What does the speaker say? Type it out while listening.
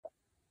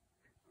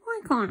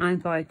Why can't I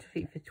buy to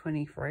FIFA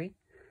 23?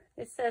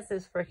 It says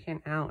it's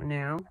freaking out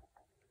now.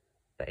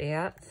 But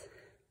yet,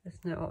 there's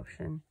no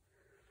option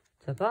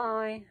to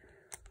buy.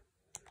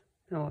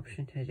 No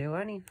option to do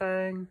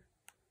anything.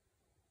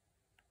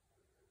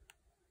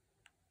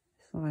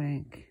 It's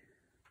like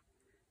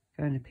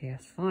going to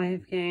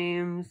PS5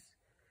 games.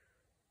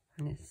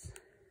 And it's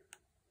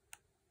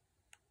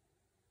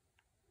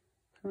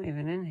not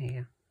even in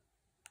here.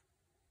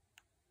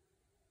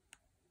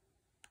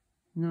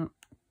 Not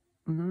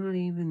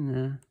even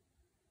there.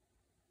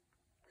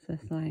 So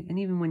it's like, and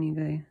even when you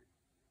go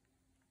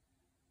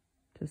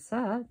to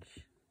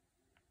search,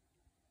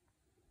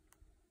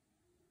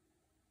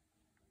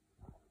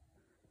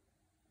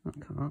 I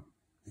can't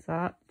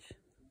search.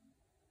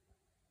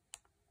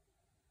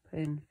 Put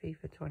in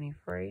FIFA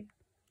 23.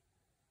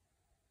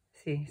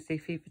 See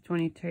FIFA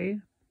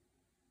 22,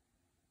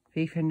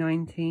 FIFA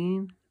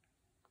 19.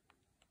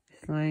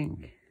 It's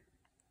like,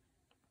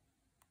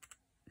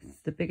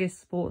 it's the biggest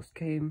sports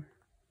game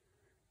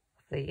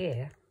of the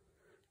year.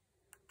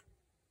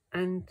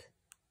 And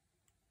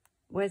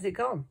where's it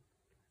gone?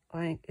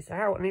 Like, it's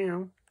out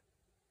now.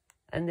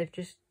 And they've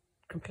just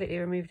completely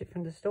removed it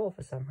from the store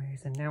for some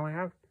reason. Now I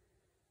have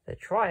the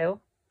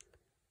trial.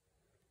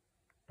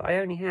 But I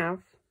only have,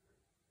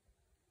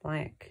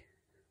 like,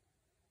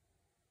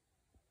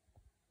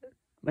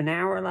 an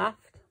hour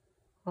left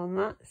on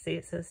that. See,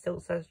 it still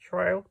says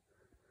trial.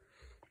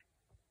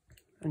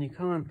 And you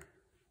can't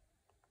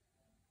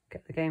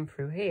get the game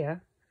through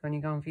here. When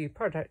you go and view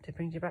product, it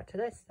brings you back to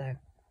this though.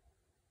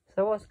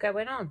 So what's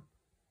going on?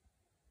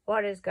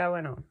 What is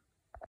going on?